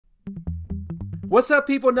What's up,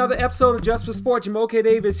 people? Another episode of Just for Sport. Jamoke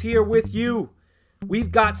Davis here with you.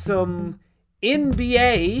 We've got some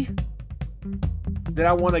NBA that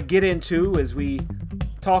I want to get into as we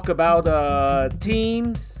talk about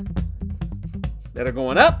teams that are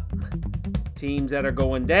going up, teams that are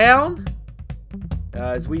going down,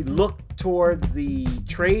 as we look towards the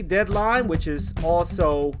trade deadline, which is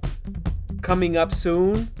also coming up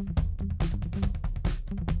soon.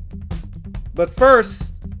 But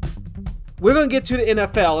first, we're going to get to the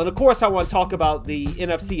NFL. And of course, I want to talk about the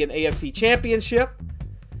NFC and AFC championship.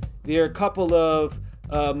 There are a couple of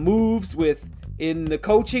moves in the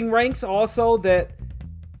coaching ranks also that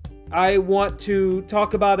I want to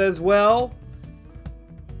talk about as well.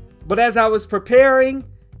 But as I was preparing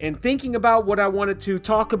and thinking about what I wanted to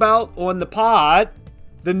talk about on the pod,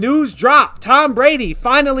 the news dropped. Tom Brady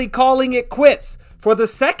finally calling it quits for the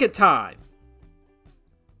second time.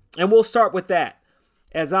 And we'll start with that.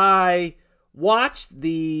 As I watched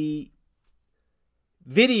the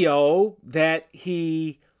video that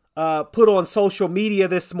he put on social media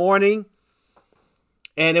this morning,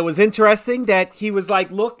 and it was interesting that he was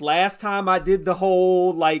like, look, last time I did the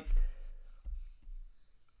whole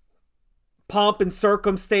pomp and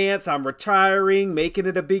circumstance, I'm retiring, making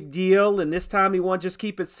it a big deal, and this time he wanted to just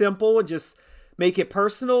keep it simple and just make it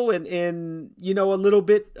personal and you know, a little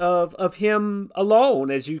bit of him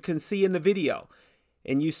alone, as you can see in the video.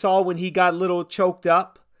 And you saw when he got a little choked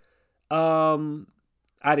up. I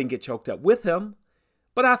didn't get choked up with him,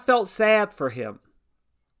 but I felt sad for him.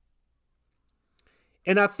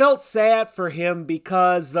 And I felt sad for him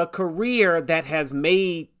because the career that has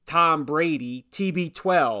made Tom Brady,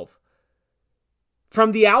 TB12,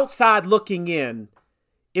 from the outside looking in,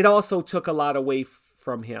 it also took a lot away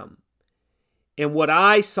from him. And what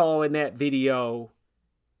I saw in that video,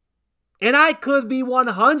 and I could be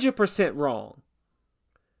 100% wrong,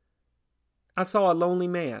 I saw a lonely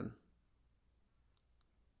man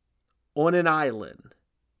on an island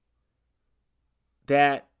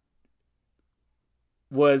that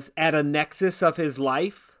was at a nexus of his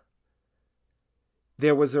life.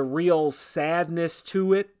 There was a real sadness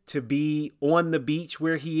to it, to be on the beach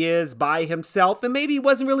where he is by himself. And maybe he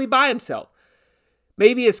wasn't really by himself.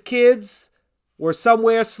 Maybe his kids were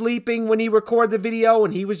somewhere sleeping when he recorded the video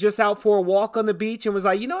and he was just out for a walk on the beach and was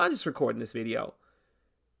like, I'm just recording this video.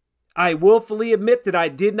 I willfully admit that I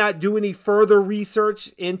did not do any further research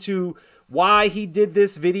into why he did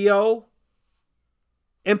this video.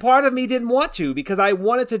 And part of me didn't want to, because I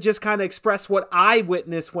wanted to just kind of express what I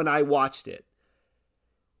witnessed when I watched it.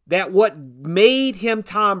 That what made him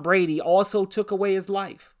Tom Brady also took away his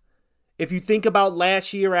life. If you think about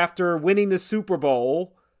last year after winning the Super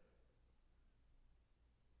Bowl,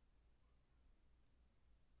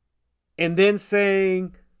 and then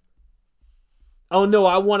saying, oh no,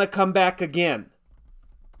 I want to come back again.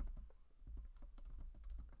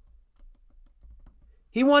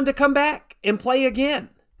 He wanted to come back and play again.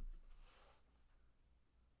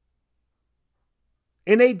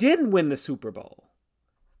 And they didn't win the Super Bowl.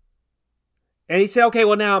 And he said, okay,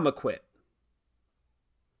 well now I'm going to quit.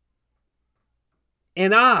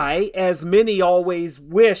 And I, as many always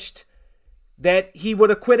wished, that he would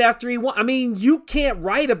have quit after he won. I mean, you can't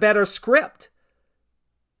write a better script.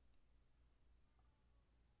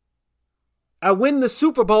 I win the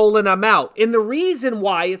Super Bowl and I'm out. And the reason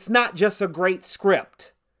why it's not just a great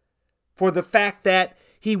script for the fact that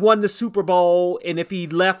he won the Super Bowl and if he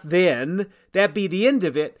left then, that'd be the end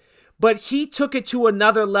of it. But he took it to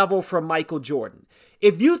another level from Michael Jordan.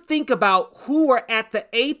 If you think about who are at the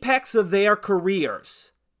apex of their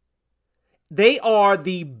careers, they are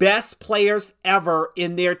the best players ever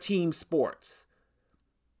in their team sports.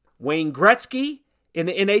 Wayne Gretzky in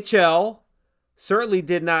the NHL certainly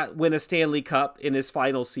did not win a Stanley Cup in his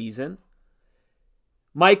final season.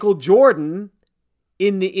 Michael Jordan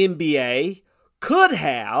in the NBA could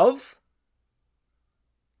have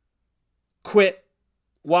quit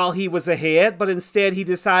while he was ahead, but instead he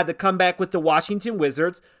decided to come back with the Washington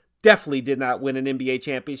Wizards. Definitely did not win an NBA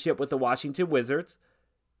championship with the Washington Wizards.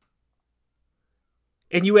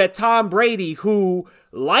 And you had Tom Brady, who,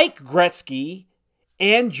 like Gretzky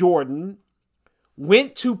and Jordan,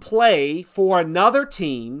 went to play for another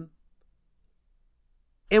team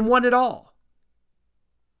and won it all.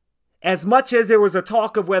 As much as there was a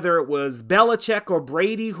talk of whether it was Belichick or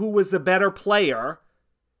Brady who was the better player,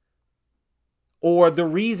 or the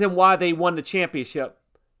reason why they won the championship,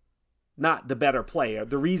 not the better player,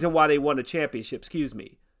 the reason why they won the championship,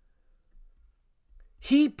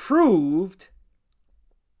 he proved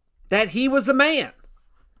that he was a man.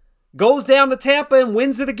 Goes down to Tampa and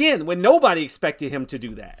wins it again when nobody expected him to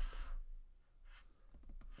do that.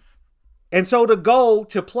 And so to go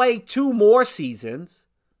to play 2 more seasons,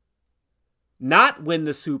 not win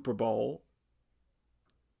the Super Bowl,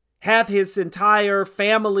 have his entire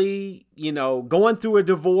family, going through a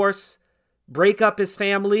divorce, break up his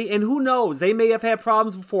family, and who knows, they may have had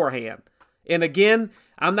problems beforehand. And again,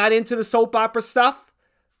 I'm not into the soap opera stuff,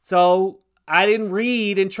 so I didn't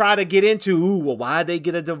read and try to get into, why'd they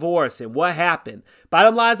get a divorce and what happened?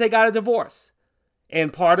 Bottom line is they got a divorce.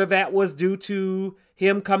 And part of that was due to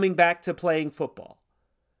him coming back to playing football.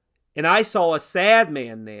 And I saw a sad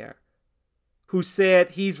man there who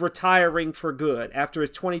said he's retiring for good after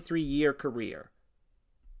his 23-year career.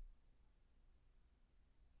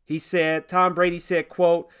 He said, Tom Brady said,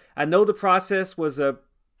 quote, "I know the process was a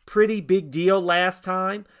pretty big deal last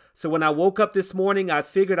time. So when I woke up this morning, I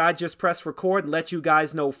figured I'd just press record and let you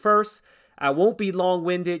guys know first. I won't be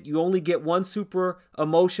long-winded. You only get one super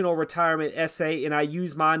emotional retirement essay, and I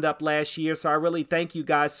used mine up last year. So I really thank you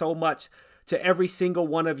guys so much, to every single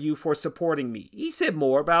one of you, for supporting me." He said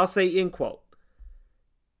more, but I'll say end quote.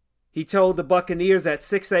 He told the Buccaneers at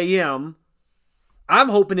 6 a.m., I'm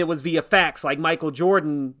hoping it was via fax like Michael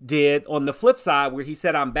Jordan did on the flip side where he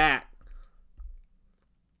said, "I'm back."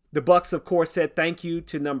 The Bucs, of course, said thank you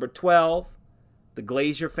to number 12. The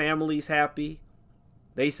Glazier family's happy.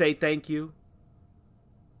 They say thank you.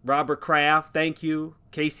 Robert Kraft, thank you.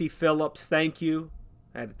 Casey Phillips, thank you.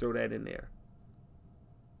 I had to throw that in there.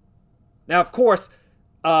 Now, of course,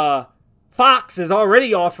 Fox is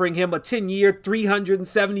already offering him a 10-year,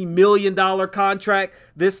 $370 million contract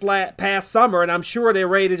this past summer, and I'm sure they're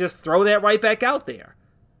ready to just throw that right back out there.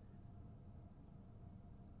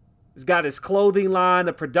 He's got his clothing line,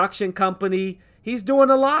 a production company. He's doing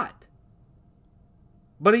a lot.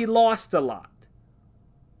 But he lost a lot.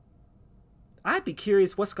 I'd be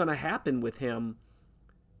curious what's going to happen with him.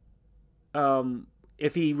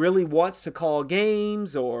 If he really wants to call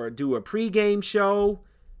games or do a pregame show.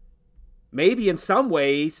 Maybe in some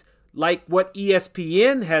ways, like what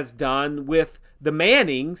ESPN has done with the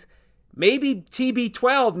Mannings, maybe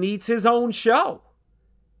TB12 needs his own show.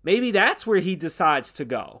 Maybe that's where he decides to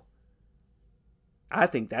go. I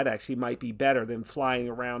think that actually might be better than flying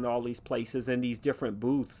around all these places in these different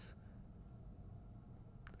booths.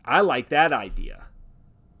 I like that idea.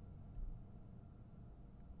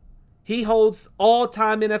 He holds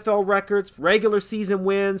all-time NFL records, regular season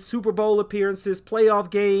wins, Super Bowl appearances, playoff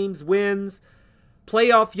games, wins,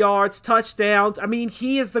 playoff yards, touchdowns. I mean,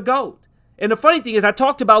 he is the GOAT. And the funny thing is, I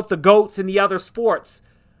talked about the GOATs in the other sports.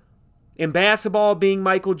 In basketball being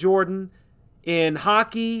Michael Jordan, in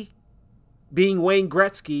hockey being Wayne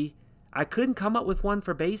Gretzky. I couldn't come up with one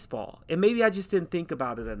for baseball. And maybe I just didn't think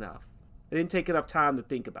about it enough. I didn't take enough time to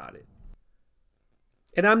think about it.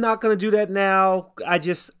 And I'm not going to do that now. I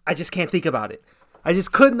just can't think about it. I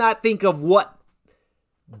just could not think of what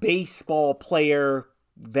baseball player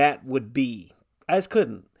that would be. I just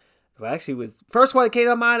couldn't. I actually was first one that came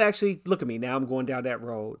to mind. Actually, look at me now. I'm going down that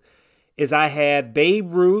road. Is I had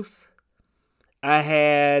Babe Ruth, I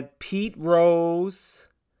had Pete Rose,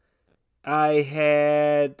 I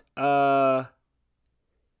had Shohei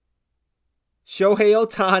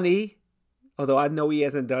Ohtani, although I know he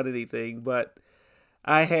hasn't done anything, but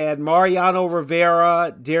I had Mariano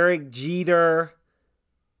Rivera, Derek Jeter.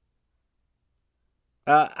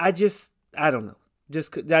 I don't know. I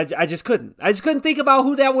just couldn't. I just couldn't think about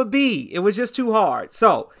who that would be. It was just too hard.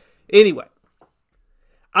 So, anyway,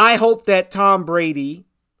 I hope that Tom Brady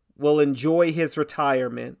will enjoy his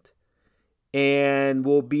retirement and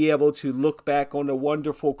will be able to look back on a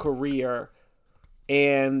wonderful career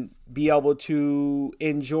and be able to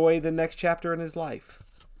enjoy the next chapter in his life.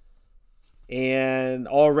 And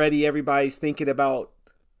already everybody's thinking about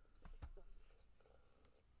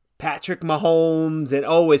Patrick Mahomes and,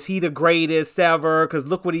 is he the greatest ever? Because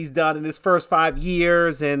look what he's done in his first 5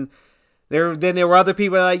 years. And there were other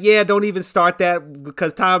people like, yeah, don't even start that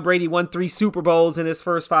because Tom Brady won 3 Super Bowls in his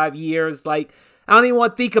first 5 years. Like, I don't even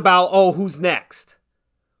want to think about, who's next?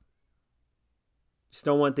 Just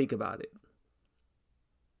don't want to think about it.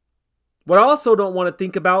 What I also don't want to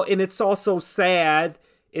think about, and it's also sad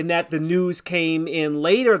in that the news came in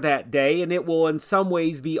later that day, and it will in some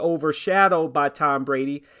ways be overshadowed by Tom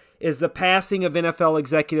Brady, is the passing of NFL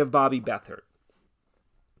executive Bobby Beathard.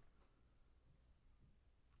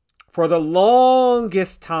 For the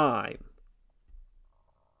longest time,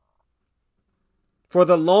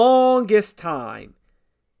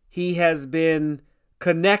 he has been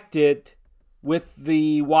connected with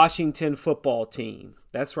the Washington football team.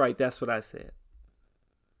 That's right, that's what I said.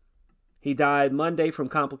 He died Monday from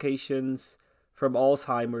complications from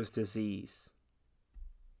Alzheimer's disease.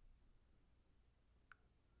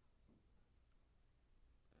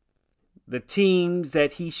 The teams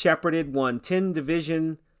that he shepherded won 10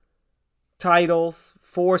 division titles,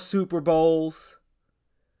 4 Super Bowls,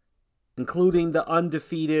 including the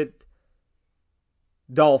undefeated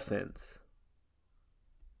Dolphins.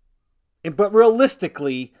 But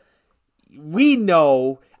realistically, we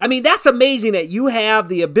know, I mean, that's amazing that you have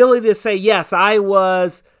the ability to say, yes, I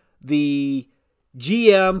was the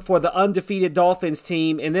GM for the undefeated Dolphins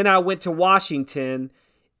team, and then I went to Washington,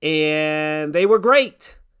 and they were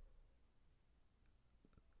great.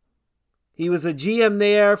 He was a GM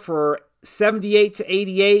there for 78 to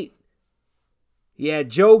 88. He had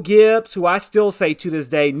Joe Gibbs, who I still say to this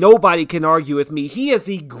day, nobody can argue with me. He is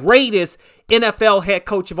the greatest NFL head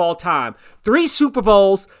coach of all time. 3 Super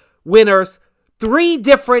Bowls winners, 3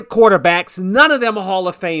 different quarterbacks, none of them are Hall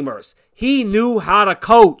of Famers. He knew how to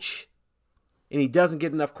coach, and he doesn't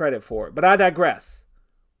get enough credit for it. But I digress.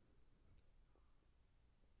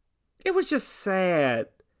 It was just sad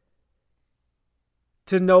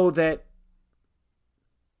to know that.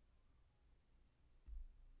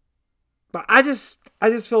 But I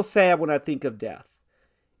just feel sad when I think of death.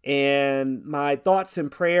 And my thoughts and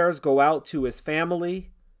prayers go out to his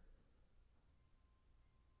family.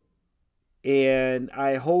 And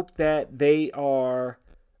I hope that they are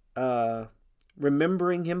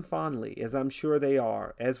remembering him fondly, as I'm sure they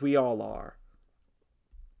are, as we all are.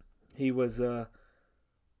 He was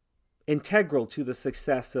integral to the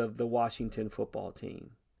success of the Washington football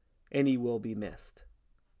team, and he will be missed.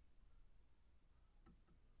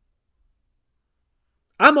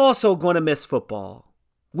 I'm also going to miss football.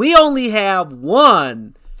 We only have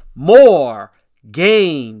one more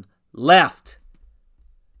game left.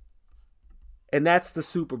 And that's the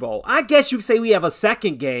Super Bowl. I guess you could say we have a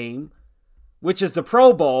second game, which is the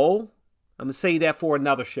Pro Bowl. I'm going to say that for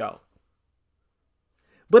another show.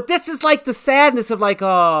 But this is like the sadness of like,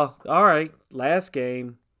 oh, all right, last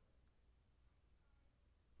game.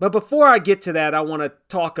 But before I get to that, I want to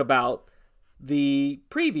talk about the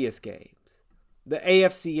previous games. The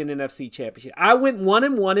AFC and NFC championship. I went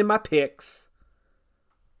 1-1 in my picks.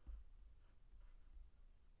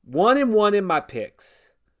 1-1 in my picks.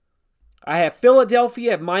 I had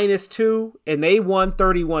Philadelphia at -2, and they won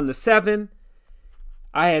 31-7.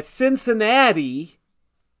 I had Cincinnati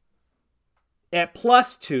at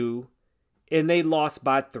 +2, and they lost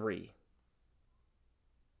by 3.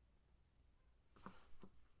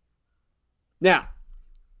 Now,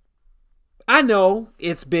 I know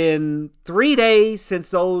it's been 3 days since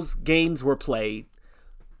those games were played.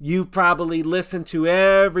 You've probably listened to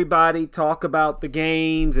everybody talk about the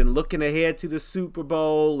games and looking ahead to the Super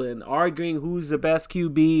Bowl and arguing who's the best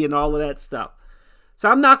QB and all of that stuff. So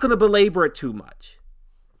I'm not going to belabor it too much.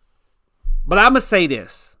 But I'm going to say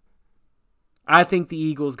this. I think the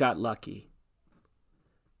Eagles got lucky.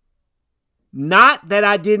 Not that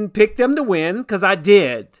I didn't pick them to win, because I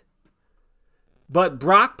did. But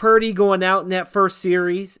Brock Purdy going out in that first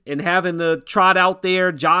series and having to trot out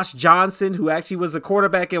there Josh Johnson, who actually was a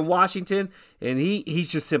quarterback in Washington, and he's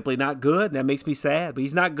just simply not good. And that makes me sad, but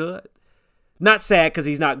he's not good. Not sad because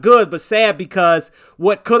he's not good, but sad because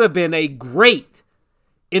what could have been a great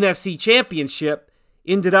NFC championship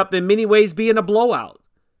ended up in many ways being a blowout.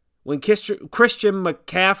 When Christian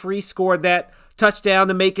McCaffrey scored that touchdown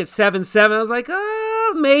to make it 7-7, I was like,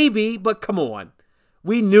 maybe, but come on.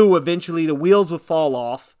 We knew eventually the wheels would fall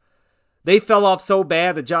off. They fell off so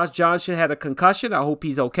bad that Josh Johnson had a concussion. I hope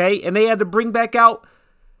he's okay. And they had to bring back out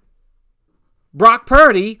Brock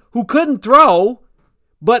Purdy, who couldn't throw,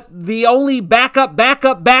 but the only backup,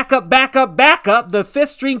 the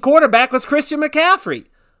fifth-string quarterback was Christian McCaffrey.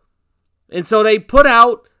 And so they put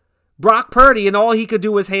out Brock Purdy, and all he could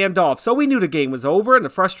do was hand off. So we knew the game was over, and the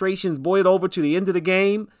frustrations boiled over to the end of the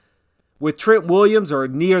game with Trent Williams, or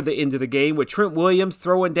near the end of the game, with Trent Williams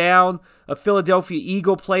throwing down a Philadelphia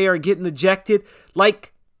Eagle player and getting ejected.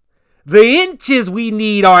 Like, the inches we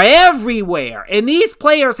need are everywhere. And these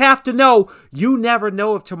players have to know, you never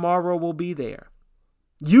know if tomorrow will be there.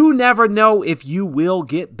 You never know if you will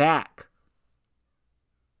get back.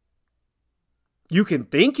 You can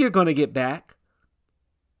think you're going to get back,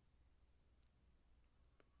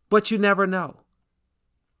 but you never know.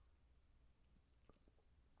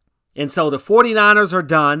 And so the 49ers are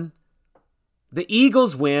done. The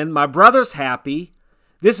Eagles win. My brother's happy.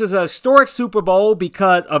 This is a historic Super Bowl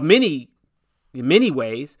because of in many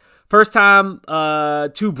ways. First time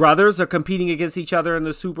 2 brothers are competing against each other in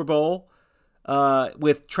the Super Bowl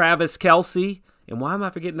with Travis Kelce. And why am I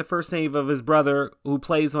forgetting the first name of his brother who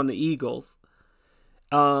plays on the Eagles?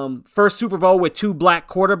 First Super Bowl with 2 black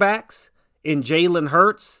quarterbacks in Jalen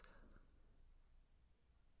Hurts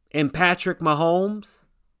and Patrick Mahomes.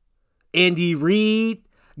 Andy Reid.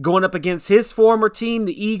 going up against his former team,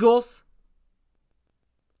 the Eagles.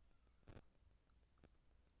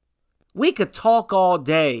 We could talk all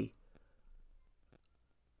day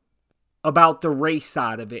about the race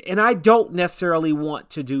side of it, and I don't necessarily want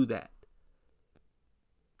to do that.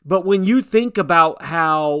 But when you think about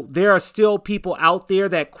how there are still people out there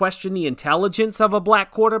that question the intelligence of a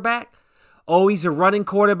black quarterback, oh, he's a running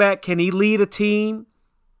quarterback, can he lead a team?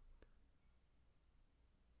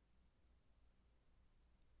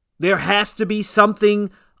 There has to be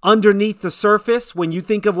something underneath the surface when you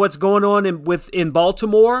think of what's going on in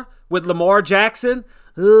Baltimore with Lamar Jackson.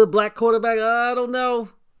 Black quarterback, I don't know.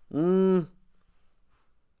 On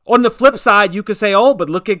the flip side, you could say, oh, but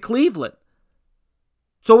look at Cleveland.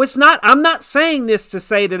 So I'm not saying this to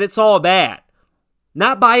say that it's all bad.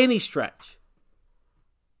 Not by any stretch.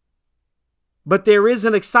 But there is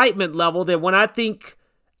an excitement level that when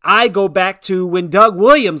I go back to when Doug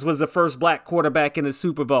Williams was the first black quarterback in the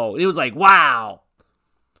Super Bowl. It was like, wow,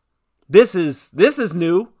 this is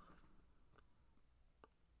new.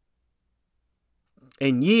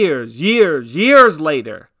 And years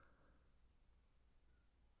later,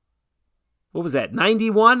 what was that,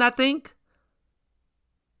 91, I think?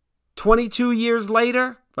 22 years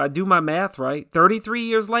later, if I do my math right, 33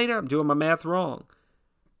 years later, I'm doing my math wrong.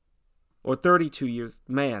 Or 32 years,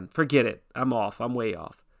 man, forget it. I'm off, I'm way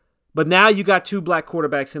off. But now you got 2 black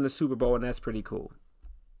quarterbacks in the Super Bowl, and that's pretty cool.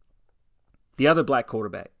 The other black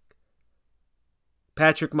quarterback,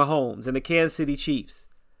 Patrick Mahomes and the Kansas City Chiefs.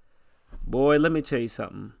 Boy, let me tell you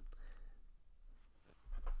something.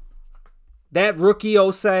 That rookie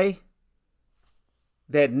Osei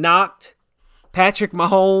that knocked Patrick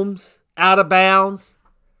Mahomes out of bounds,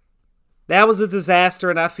 that was a disaster,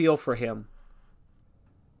 and I feel for him.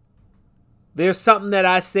 There's something that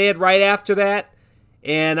I said right after that,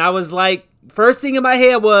 and I was like, first thing in my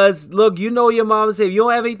head was, look, you know your mom said, if you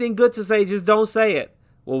don't have anything good to say, just don't say it.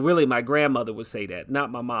 Well, really, my grandmother would say that,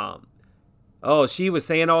 not my mom. Oh, she was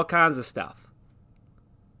saying all kinds of stuff.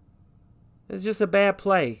 It's just a bad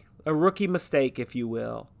play, a rookie mistake, if you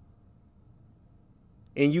will.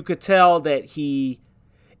 And you could tell that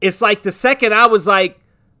it's like the second I was like,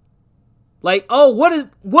 oh,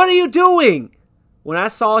 what are you doing? When I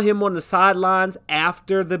saw him on the sidelines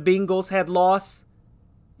after the Bengals had lost,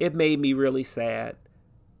 it made me really sad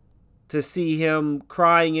to see him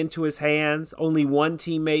crying into his hands, only one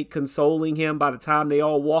teammate consoling him by the time they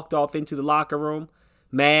all walked off into the locker room,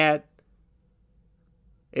 mad.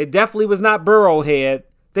 It definitely was not Burrowhead.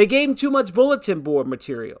 They gave him too much bulletin board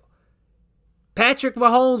material. Patrick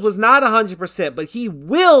Mahomes was not 100%, but he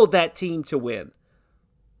willed that team to win.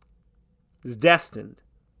 It's destined.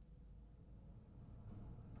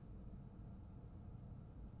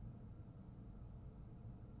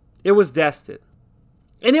 It was destined.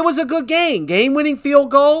 And it was a good game. Game-winning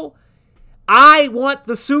field goal. I want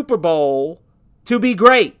the Super Bowl to be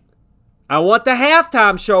great. I want the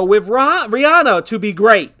halftime show with Rihanna to be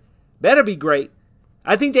great. Better be great.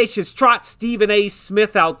 I think they should trot Stephen A.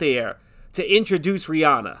 Smith out there to introduce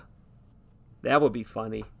Rihanna. That would be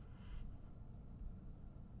funny.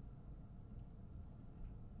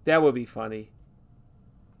 That would be funny.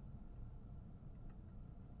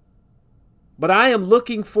 But I am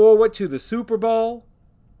looking forward to the Super Bowl.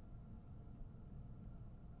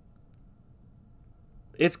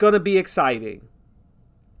 It's going to be exciting.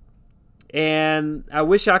 And I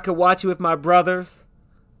wish I could watch it with my brothers.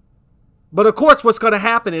 But of course, what's going to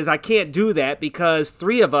happen is I can't do that because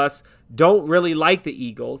 3 of us don't really like the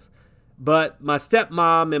Eagles. But my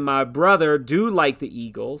stepmom and my brother do like the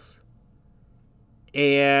Eagles.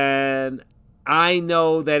 And I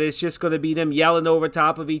know that it's just going to be them yelling over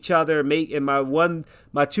top of each other and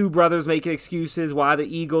my 2 brothers making excuses why the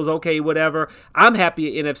Eagles, okay, whatever. I'm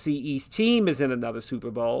happy an NFC East team is in another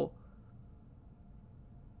Super Bowl.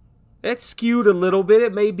 It's skewed a little bit.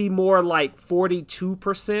 It may be more like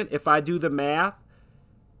 42% if I do the math.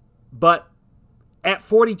 But at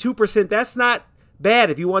 42%, that's not bad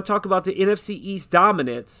if you want to talk about the NFC East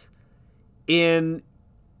dominance.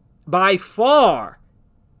 By far,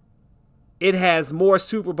 it has more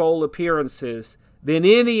Super Bowl appearances than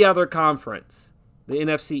any other conference, the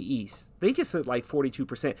NFC East. I think it's at like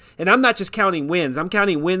 42%. And I'm not just counting wins. I'm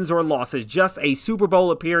counting wins or losses. Just a Super Bowl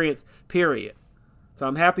appearance, period. So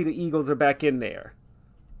I'm happy the Eagles are back in there.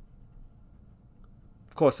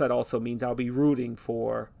 Of course, that also means I'll be rooting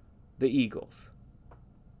for the Eagles.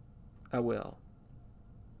 I will.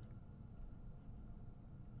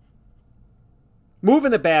 Moving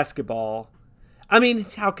to basketball. I mean,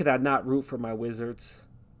 how could I not root for my Wizards?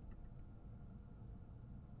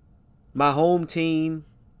 My home team.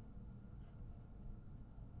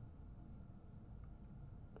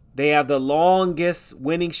 They have the longest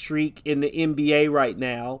winning streak in the NBA right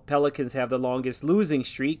now. Pelicans have the longest losing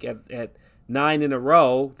streak at 9 in a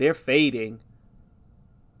row. They're fading,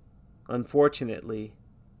 unfortunately.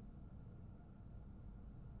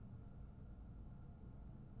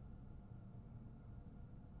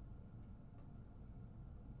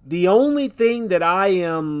 The only thing that I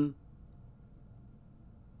am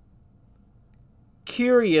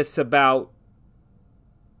curious about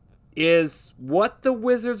is what the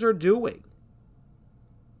Wizards are doing.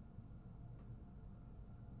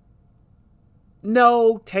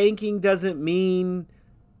 No, tanking doesn't mean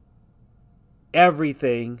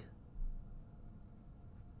everything.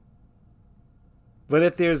 But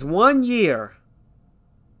if there's one year,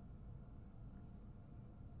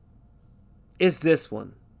 it's this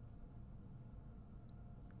one.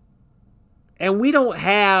 And we don't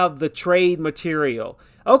have the trade material.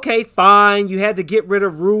 Okay, fine. You had to get rid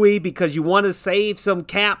of Rui because you want to save some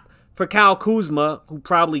cap for Kyle Kuzma, who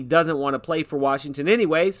probably doesn't want to play for Washington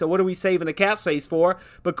anyway. So what are we saving the cap space for?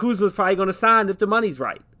 But Kuzma's probably going to sign if the money's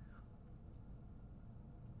right.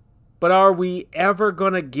 But are we ever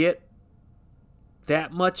going to get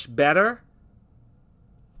that much better?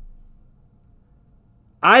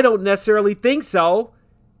 I don't necessarily think so.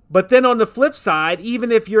 But then on the flip side,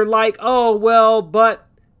 even if you're like, oh, well, but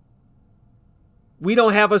we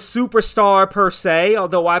don't have a superstar per se,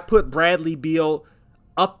 although I put Bradley Beal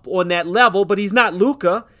up on that level, but he's not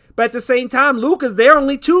Luka. But at the same time, Luka's there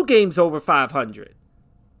only 2 games over 500.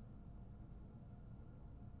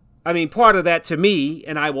 I mean, part of that to me,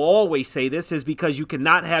 and I will always say this, is because you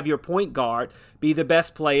cannot have your point guard be the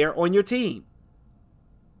best player on your team.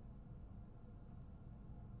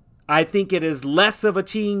 I think it is less of a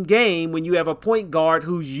team game when you have a point guard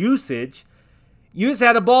whose usage, you just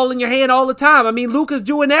had a ball in your hand all the time. I mean, Luka's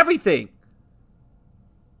doing everything.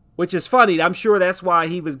 Which is funny. I'm sure that's why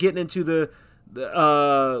he was getting into the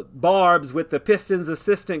barbs with the Pistons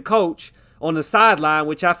assistant coach on the sideline,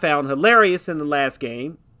 which I found hilarious in the last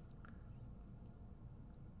game.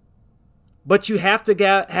 But you have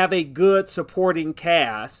to have a good supporting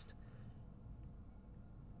cast.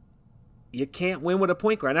 You can't win with a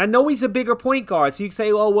point guard. And I know he's a bigger point guard, so you can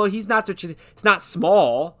say, oh, well, he's not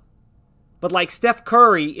small. But like Steph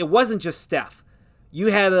Curry, it wasn't just Steph. You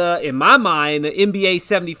had, in my mind, the NBA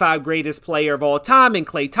 75 greatest player of all time in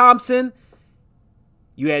Klay Thompson.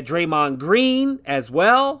 You had Draymond Green as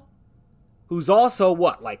well, who's also,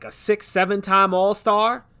 like a 6-7-time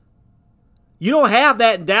All-Star? You don't have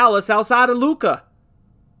that in Dallas outside of Luka.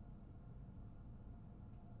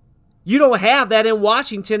 You don't have that in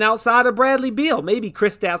Washington outside of Bradley Beal. Maybe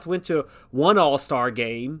Kristaps went to one All-Star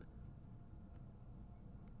game.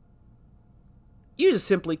 You just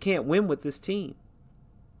simply can't win with this team.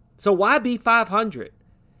 So why be 500?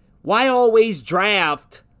 Why always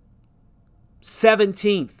draft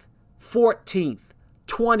 17th, 14th,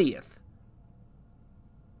 20th?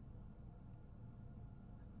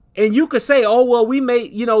 And you could say, oh, well, we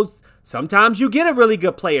may, sometimes you get a really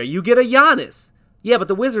good player. You get a Giannis. Yeah, but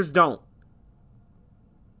the Wizards don't.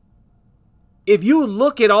 If you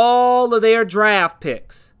look at all of their draft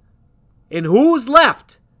picks and who's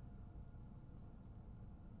left,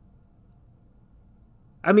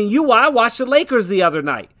 I mean, I watched the Lakers the other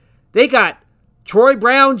night. They got Troy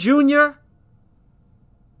Brown Jr.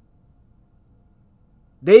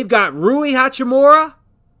 They've got Rui Hachimura,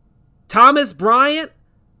 Thomas Bryant,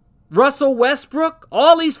 Russell Westbrook,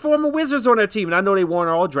 all these former Wizards on their team. And I know they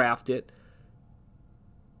weren't all drafted.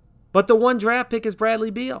 But the one draft pick is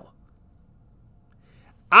Bradley Beal.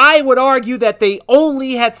 I would argue that they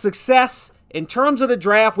only had success in terms of the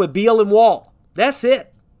draft with Beal and Wall. That's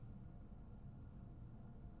it.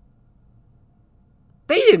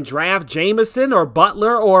 They didn't draft Jameson or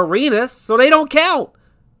Butler or Arenas, so they don't count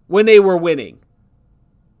when they were winning.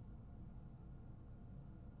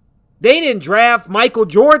 They didn't draft Michael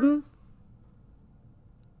Jordan.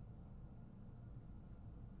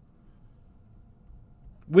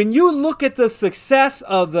 When you look at the success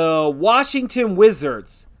of the Washington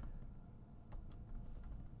Wizards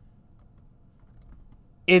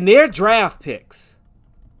in their draft picks,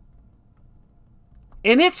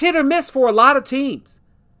 and it's hit or miss for a lot of teams,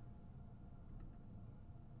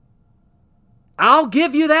 I'll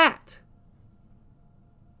give you that.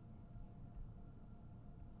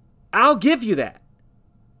 I'll give you that.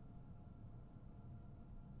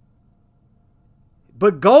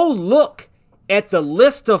 But go look at the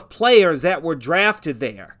list of players that were drafted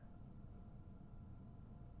there.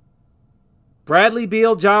 Bradley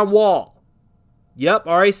Beal, John Wall. Yep,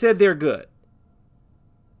 already said they're good.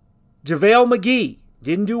 JaVale McGee.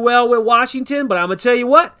 Didn't do well with Washington, but I'm going to tell you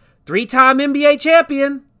what. 3-time NBA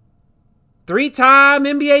champion. 3-time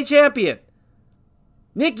NBA champion.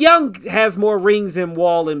 Nick Young has more rings than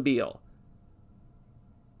Wall and Beal.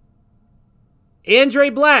 Andre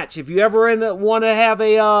Blatch, if you ever want to have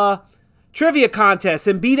a trivia contest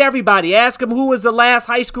and beat everybody, ask him who was the last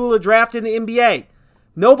high schooler drafted in the NBA.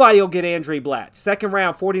 Nobody will get Andre Blatch. Second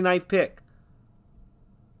round, 49th pick.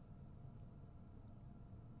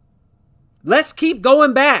 Let's keep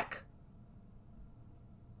going back.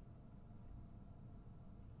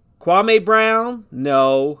 Kwame Brown?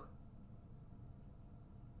 No.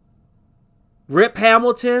 Rip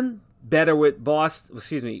Hamilton? Better with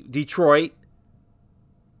Detroit.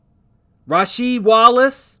 Rasheed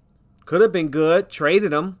Wallace? Could have been good.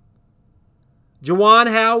 Traded him. Juwan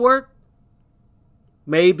Howard?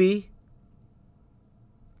 Maybe.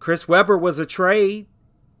 Chris Webber was a trade.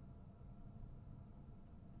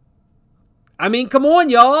 I mean, come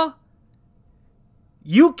on, y'all.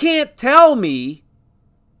 You can't tell me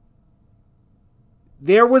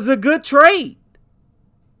there was a good trade.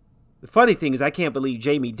 The funny thing is I can't believe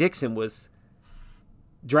Jamie Dixon was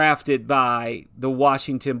drafted by the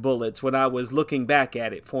Washington Bullets when I was looking back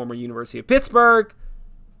at it. Former University of Pittsburgh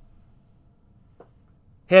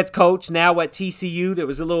head coach, now at TCU. There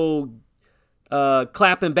was a little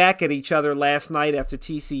clapping back at each other last night after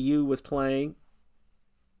TCU was playing.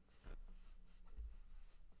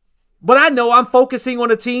 But I know I'm focusing on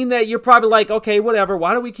a team that you're probably like, okay, whatever.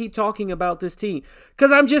 Why do we keep talking about this team?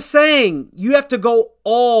 Because I'm just saying, you have to go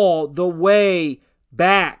all the way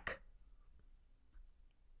back.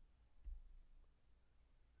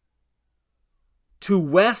 To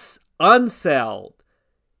Wes Unseld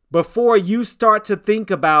before you start to think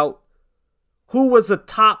about who was a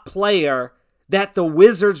top player that the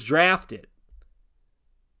Wizards drafted.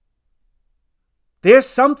 There's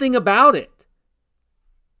something about it.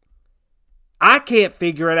 I can't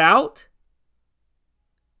figure it out.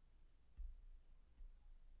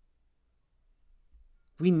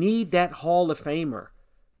 We need that Hall of Famer.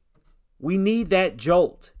 We need that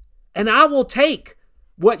jolt. And I will take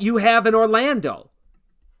what you have in Orlando.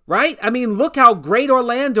 Right? I mean, look how great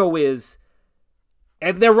Orlando is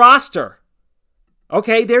at their roster.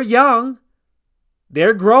 Okay, they're young.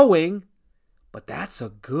 They're growing. But that's a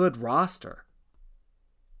good roster.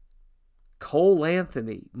 Cole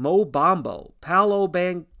Anthony, Mo Bambo, Paolo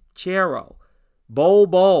Banchero, Bol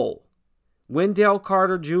Bol, Wendell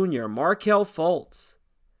Carter Jr., Markelle Fultz,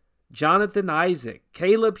 Jonathan Isaac,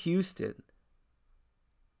 Caleb Houston,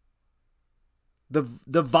 the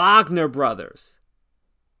Wagner brothers,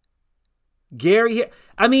 Gary.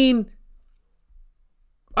 I mean,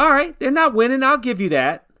 all right, they're not winning. I'll give you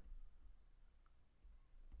that.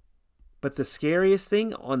 But the scariest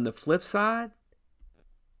thing on the flip side,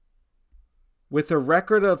 with a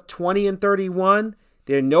record of 20-31,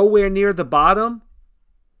 they're nowhere near the bottom.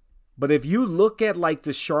 But if you look at like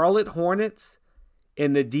the Charlotte Hornets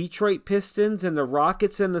and the Detroit Pistons and the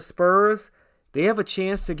Rockets and the Spurs, they have a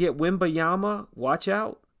chance to get Wembanyama. Watch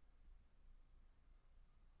out.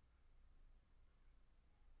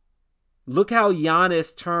 Look how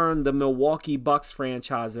Giannis turned the Milwaukee Bucks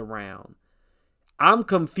franchise around. I'm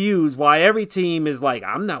confused why every team is like,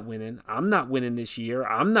 I'm not winning. I'm not winning this year.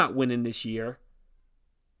 I'm not winning this year.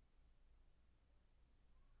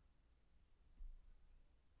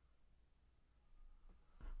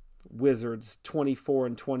 Wizards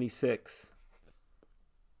 24-26.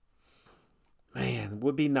 Man,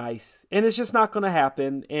 would be nice. And it's just not going to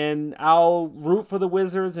happen. And I'll root for the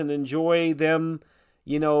Wizards and enjoy them,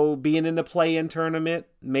 being in the play-in tournament,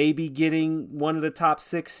 maybe getting one of the top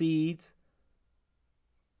 6 seeds.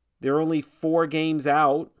 They're only 4 games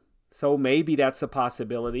out, so maybe that's a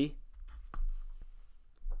possibility.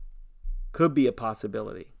 Could be a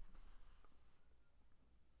possibility.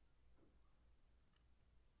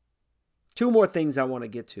 2 more things I want to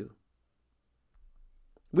get to.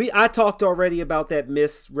 I talked already about that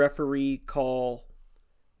missed referee call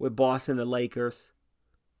with Boston and the Lakers.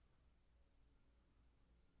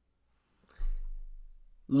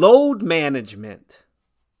 Load management.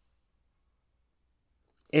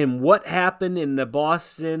 And what happened in the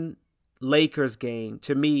Boston Lakers game,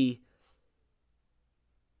 to me,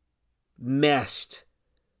 meshed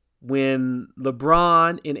when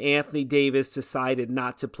LeBron and Anthony Davis decided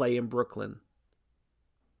not to play in Brooklyn.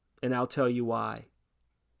 And I'll tell you why.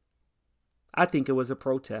 I think it was a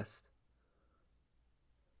protest.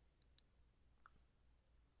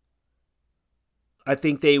 I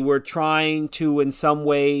think they were trying to, in some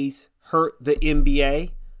ways, hurt the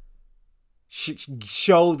NBA.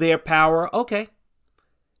 Show their power. Okay.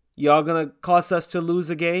 Y'all going to cause us to lose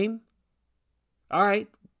a game? All right.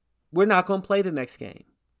 We're not going to play the next game.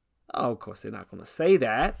 Oh, of course, they're not going to say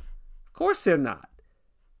that. Of course they're not.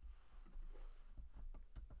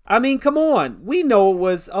 I mean, come on. We know it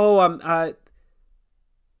was,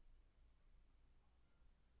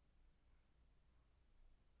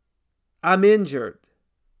 I'm injured.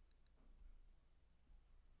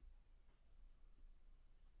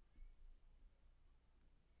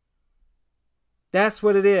 That's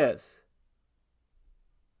what it is.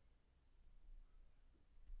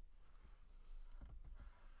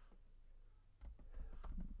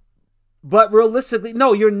 But realistically,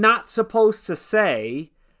 no, you're not supposed to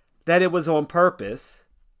say that it was on purpose.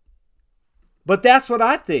 But that's what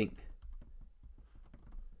I think.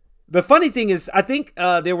 The funny thing is, I think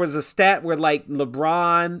there was a stat where like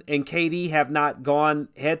LeBron and KD have not gone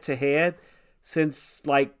head to head since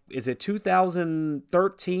like, is it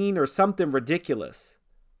 2013 or something ridiculous?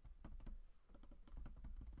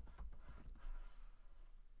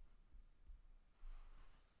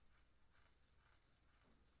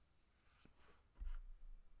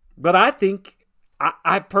 But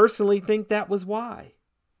I personally think that was why.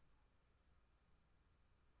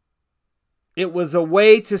 It was a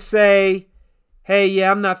way to say, hey,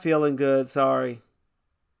 yeah, I'm not feeling good. Sorry.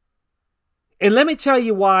 And let me tell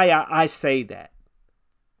you why I say that.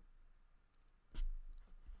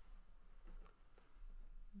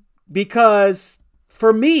 Because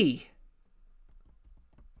for me,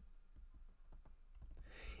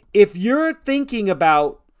 if you're thinking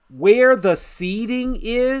about where the seeding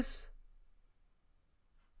is,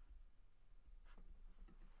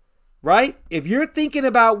 right? If you're thinking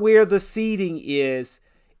about where the seeding is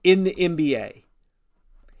in the NBA,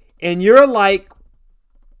 and you're like,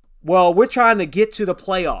 well, we're trying to get to the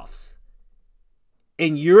playoffs,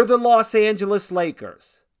 and you're the Los Angeles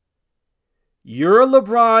Lakers, you're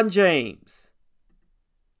LeBron James,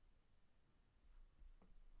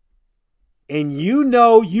 and you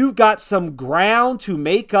know you've got some ground to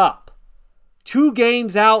make up 2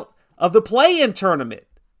 games out of the play-in tournament.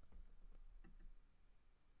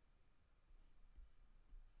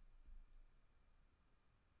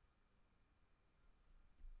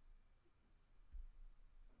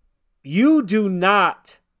 You do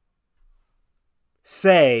not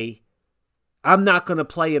say, I'm not going to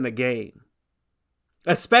play in a game,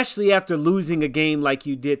 especially after losing a game like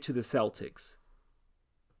you did to the Celtics.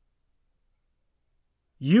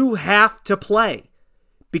 You have to play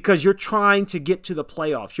because you're trying to get to the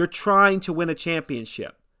playoffs. You're trying to win a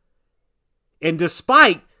championship. And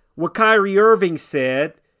despite what Kyrie Irving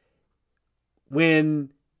said when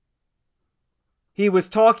he was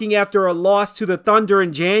talking after a loss to the Thunder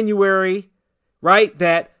in January, right?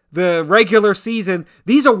 That the regular season,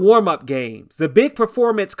 these are warm-up games. The big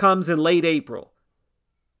performance comes in late April.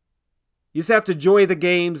 You just have to enjoy the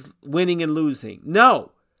games, winning and losing.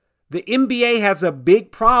 No, the NBA has a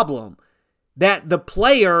big problem that the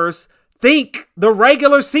players think the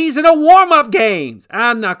regular season are warm-up games.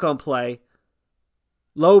 I'm not going to play.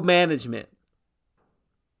 Load management.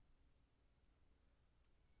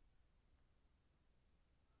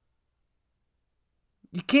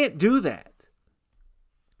 You can't do that.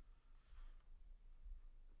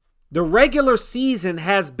 The regular season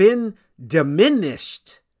has been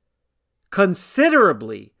diminished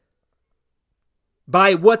considerably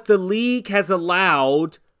by what the league has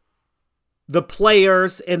allowed the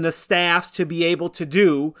players and the staffs to be able to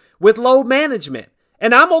do with load management.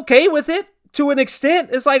 And I'm okay with it to an extent.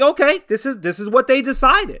 It's like, okay, this is what they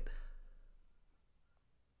decided.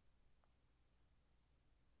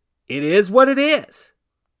 It is what it is.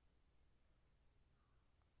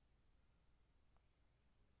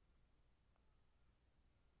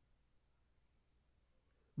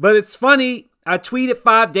 But it's funny, I tweeted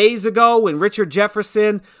 5 days ago when Richard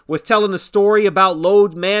Jefferson was telling a story about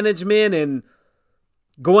load management and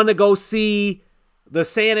going to go see the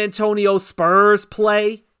San Antonio Spurs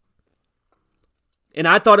play. And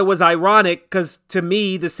I thought it was ironic because to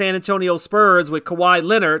me, the San Antonio Spurs with Kawhi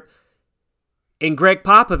Leonard and Greg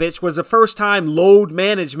Popovich was the first time load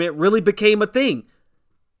management really became a thing.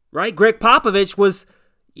 Right? Greg Popovich was,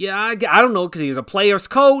 I don't know, because he's a player's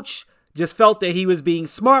coach. Just felt that he was being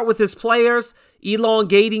smart with his players,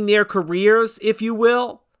 elongating their careers, if you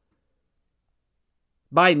will,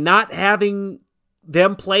 by not having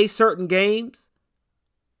them play certain games.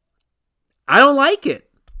 I don't like it.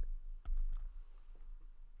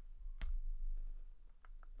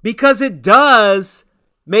 Because it does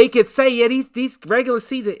make it say, yeah, these regular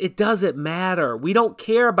season, it doesn't matter. We don't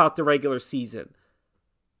care about the regular season.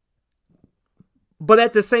 But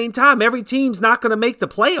at the same time, every team's not going to make the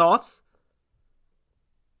playoffs.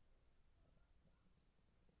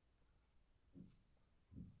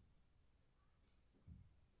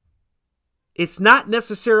 It's not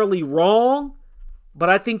necessarily wrong, but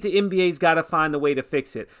I think the NBA's got to find a way to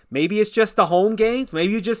fix it. Maybe it's just the home games.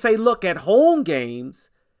 Maybe you just say, look, at home games,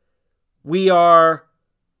 you're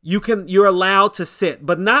allowed to sit,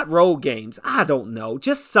 but not road games. I don't know.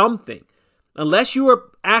 Just something. Unless you are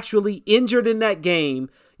actually injured in that game,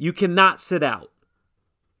 you cannot sit out.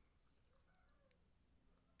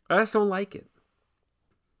 I just don't like it.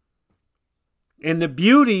 And the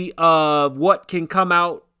beauty of what can come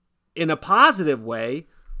out in a positive way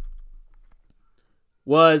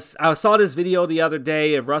was, I saw this video the other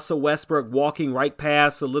day of Russell Westbrook walking right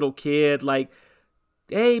past a little kid like,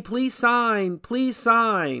 hey, please sign, please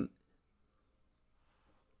sign.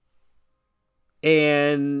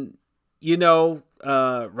 And,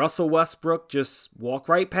 Russell Westbrook just walked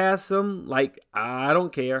right past him like, I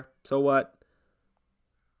don't care. So what?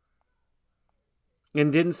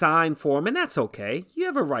 And didn't sign for him. And that's okay. You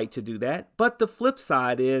have a right to do that. But the flip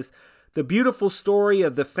side is the beautiful story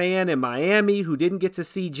of the fan in Miami who didn't get to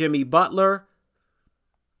see Jimmy Butler.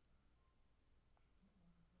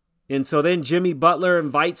 And so then Jimmy Butler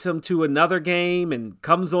invites him to another game and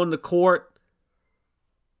comes on the court.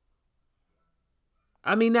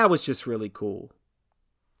 I mean, that was just really cool.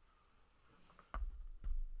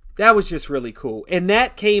 That was just really cool. And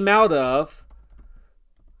that came out of,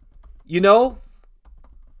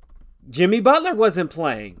 Jimmy Butler wasn't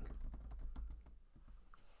playing.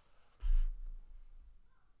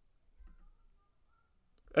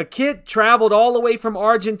 A kid traveled all the way from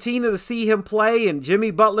Argentina to see him play, and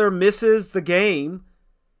Jimmy Butler misses the game.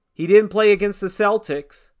 He didn't play against the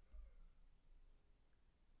Celtics.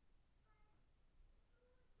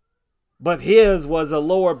 But his was a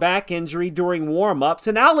lower back injury during warm-ups,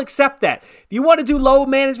 and I'll accept that. If you want to do load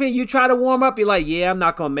management, you try to warm up, you're like, yeah, I'm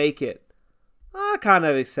not going to make it. I kind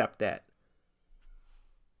of accept that.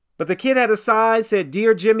 But the kid had a sign, said,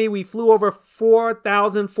 Dear Jimmy, we flew over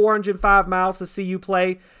 4,405 miles to see you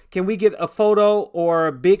play. Can we get a photo or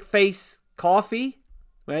a big face coffee?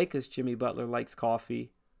 Right? Because Jimmy Butler likes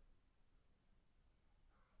coffee.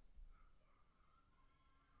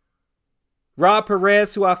 Rob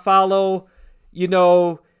Perez, who I follow,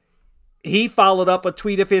 he followed up a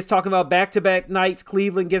tweet of his talking about back-to-back nights.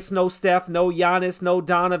 Cleveland gets no Steph, no Giannis, no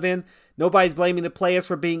Donovan. Nobody's blaming the players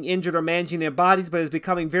for being injured or managing their bodies, but it's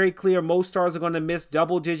becoming very clear most stars are going to miss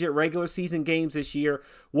double-digit regular season games this year,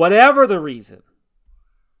 whatever the reason.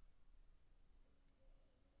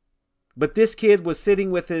 But this kid was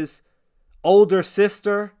sitting with his older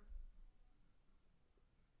sister.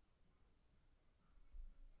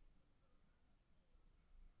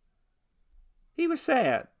 He was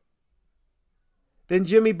sad. Then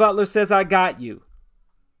Jimmy Butler says, I got you.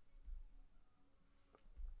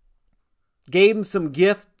 Gave him some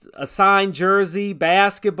gift, a signed jersey,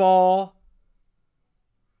 basketball,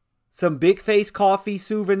 some big face coffee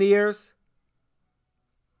souvenirs.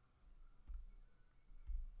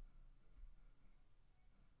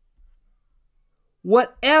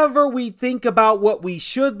 Whatever we think about what we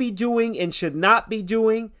should be doing and should not be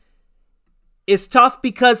doing, it's tough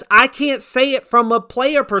because I can't say it from a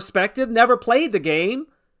player perspective, never played the game.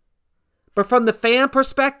 But from the fan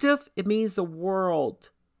perspective, it means the world.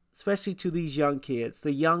 Especially to these young kids,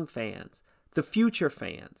 the young fans, the future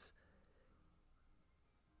fans.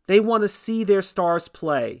 They want to see their stars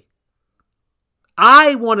play.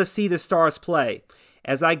 I want to see the stars play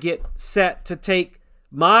as I get set to take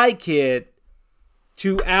my kid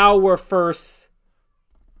to our first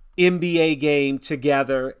NBA game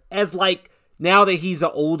together. As now that he's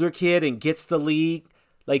an older kid and gets the league.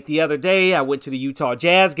 Like the other day, I went to the Utah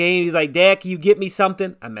Jazz game. He's like, Dad, can you get me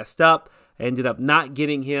something? I messed up. I ended up not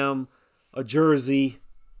getting him a jersey.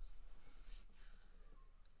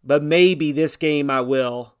 But maybe this game I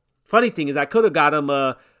will. Funny thing is I could have got him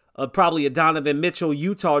probably a Donovan Mitchell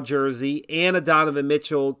Utah jersey and a Donovan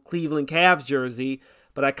Mitchell Cleveland Cavs jersey.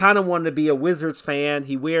 But I kind of wanted to be a Wizards fan.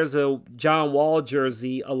 He wears a John Wall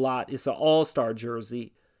jersey a lot. It's an all-star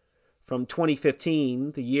jersey from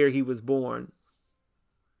 2015, the year he was born.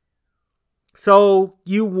 So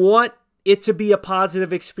you want it to be a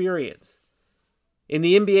positive experience. And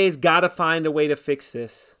the NBA's got to find a way to fix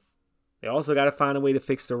this. They also got to find a way to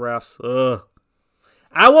fix the refs. Ugh.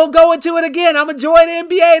 I won't go into it again. I'm enjoying the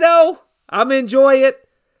NBA, though. I'm enjoying it.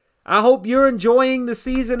 I hope you're enjoying the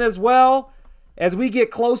season as well. As we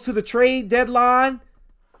get close to the trade deadline,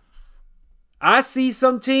 I see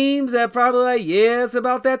some teams that probably like, yeah, it's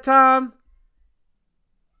about that time.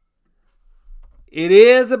 It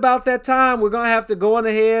is about that time. We're going to have to go on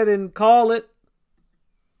ahead and call it.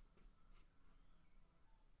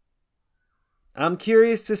 I'm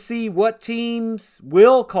curious to see what teams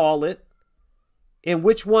will call it and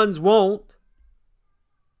which ones won't.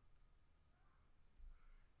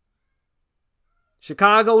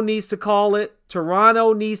 Chicago needs to call it.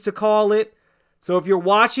 Toronto needs to call it. So if you're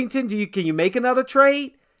Washington, can you make another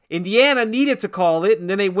trade? Indiana needed to call it, and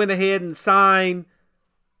then they went ahead and signed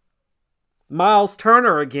Miles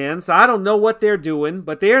Turner again. So I don't know what they're doing,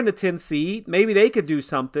 but they're in the 10th seed. Maybe they could do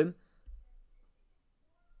something.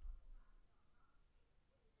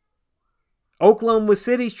 Oklahoma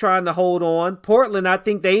City's trying to hold on. Portland, I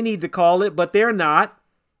think they need to call it, but they're not.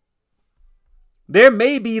 There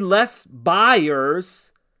may be less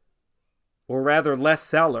buyers, or rather less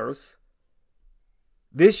sellers,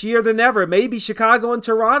 this year than ever. Maybe Chicago and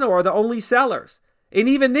Toronto are the only sellers. And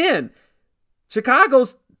even then,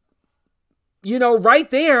 Chicago's,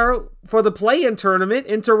 right there for the play-in tournament,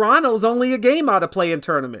 and Toronto's only a game out of play-in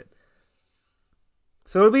tournament.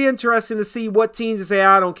 So it'll be interesting to see what teams say,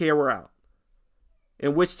 I don't care, we're out.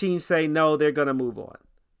 And which teams say, no, they're going to move on.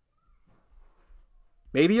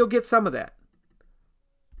 Maybe you'll get some of that.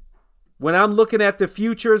 When I'm looking at the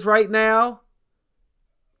futures right now,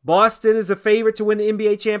 Boston is a favorite to win the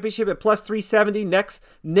NBA championship at plus 370. Next,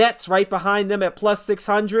 Nets right behind them at plus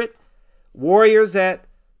 600. Warriors at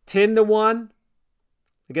 10-1.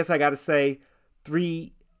 I guess I got to say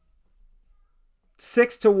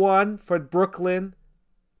 6-1 for Brooklyn.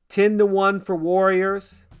 10-1 for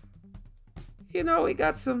Warriors. We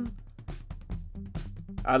got some.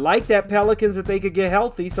 I like that Pelicans if they could get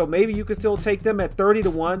healthy, so maybe you could still take them at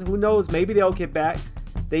 30-1. Who knows? Maybe they'll get back.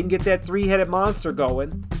 They can get that three-headed monster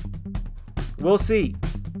going. We'll see.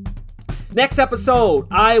 Next episode,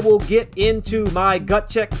 I will get into my gut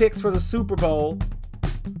check picks for the Super Bowl,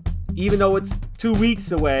 even though it's 2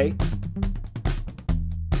 weeks away.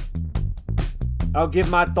 I'll give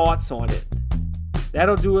my thoughts on it.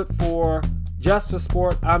 That'll do it for Just for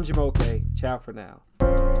Sport. I'm Jamoke. Ciao for now.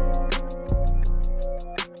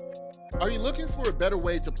 Are you looking for a better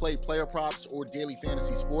way to play player props or daily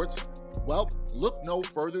fantasy sports? Well, look no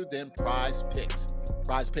further than Prize Picks.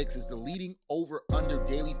 Prize Picks is the leading over-under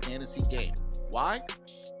daily fantasy game. Why?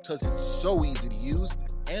 Because it's so easy to use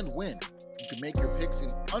and win. You can make your picks in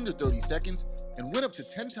under 30 seconds and win up to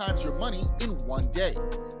 10 times your money in one day.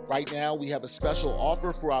 Right now, we have a special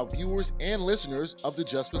offer for our viewers and listeners of the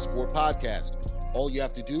Just for Sport podcast. All you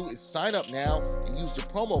have to do is sign up now and use the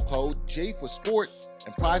promo code J4Sport,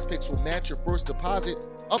 and Prize Picks will match your first deposit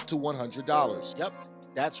up to $100. Yep,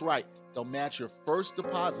 that's right. They'll match your first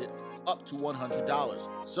deposit up to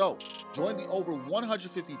 $100. So, join the over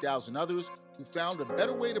 150,000 others who found a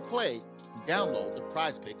better way to play and download the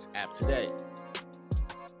Prize Picks app today.